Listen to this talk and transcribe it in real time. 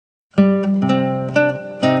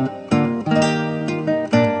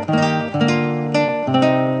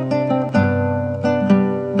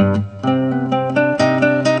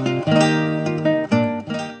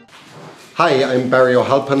Barry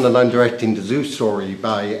O'Halpin and I'm directing The Zoo Story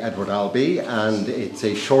by Edward Albee, and it's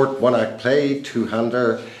a short one-act play,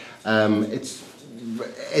 two-hander.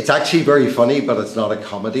 It's actually very funny, but it's not a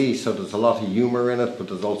comedy, so there's a lot of humour in it, but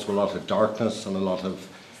there's also a lot of darkness and a lot of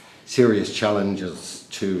serious challenges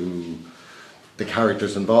to the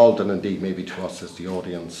characters involved and indeed maybe to us as the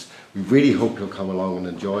audience. We really hope you'll come along and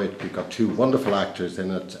enjoy it. We've got two wonderful actors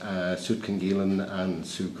in it, Suit Kingeelan and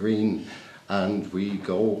Sue Green, and we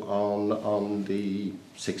go on the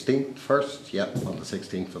 16th first. Yeah, on the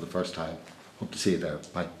 16th for the first time. Hope to see you there.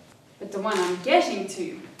 Bye. But the one I'm getting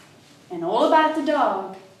to, and all about the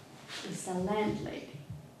dog, is the landlady.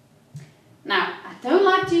 Now, I don't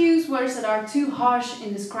like to use words that are too harsh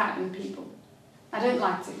in describing people. I don't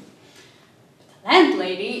like to. But the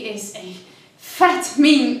landlady is a fat,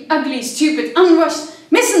 mean, ugly, stupid,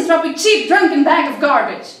 unwashed, misanthropic, cheap, drunken bag of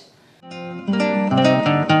garbage.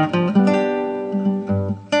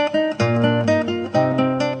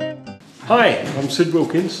 Hi, I'm Sid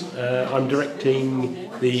Wilkins. I'm directing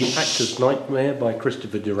The Actor's Nightmare by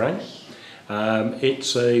Christopher Durang.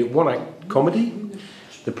 It's a one-act comedy.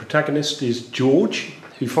 The protagonist is George,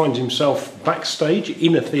 who finds himself backstage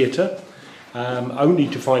in a theatre, only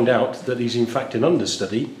to find out that he's in fact an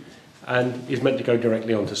understudy and is meant to go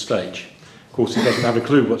directly onto stage. Of course, he doesn't have a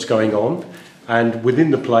clue what's going on, and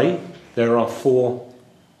within the play there are 4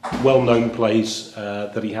 well-known plays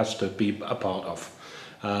that he has to be a part of.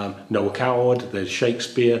 Noah Coward, there's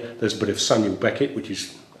Shakespeare, there's a bit of Samuel Beckett, which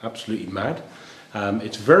is absolutely mad.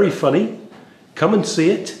 It's very funny. Come and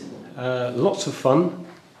see it. Lots of fun.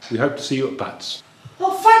 We hope to see you at Bats.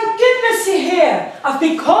 Oh, thank goodness you're here! I've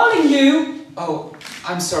been calling you! Oh,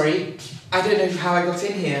 I'm sorry. I don't know how I got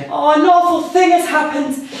in here. Oh, an awful thing has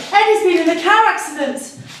happened. Eddie's been in a car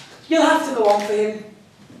accident. You'll have to go on for him.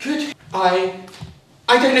 Good. I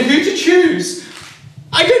don't know who to choose.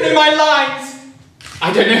 I don't know my lines.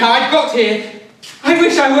 I don't know how I got here. I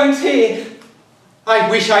wish I weren't here. I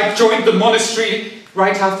wish I'd joined the monastery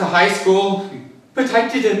right after high school, but I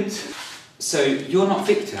didn't. So, you're not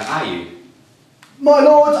Victor, are you? My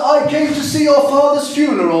lord, I came to see your father's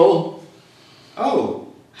funeral. Oh,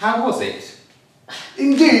 how was it?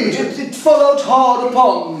 Indeed, it followed hard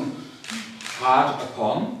upon. Hard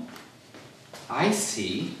upon? I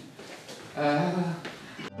see.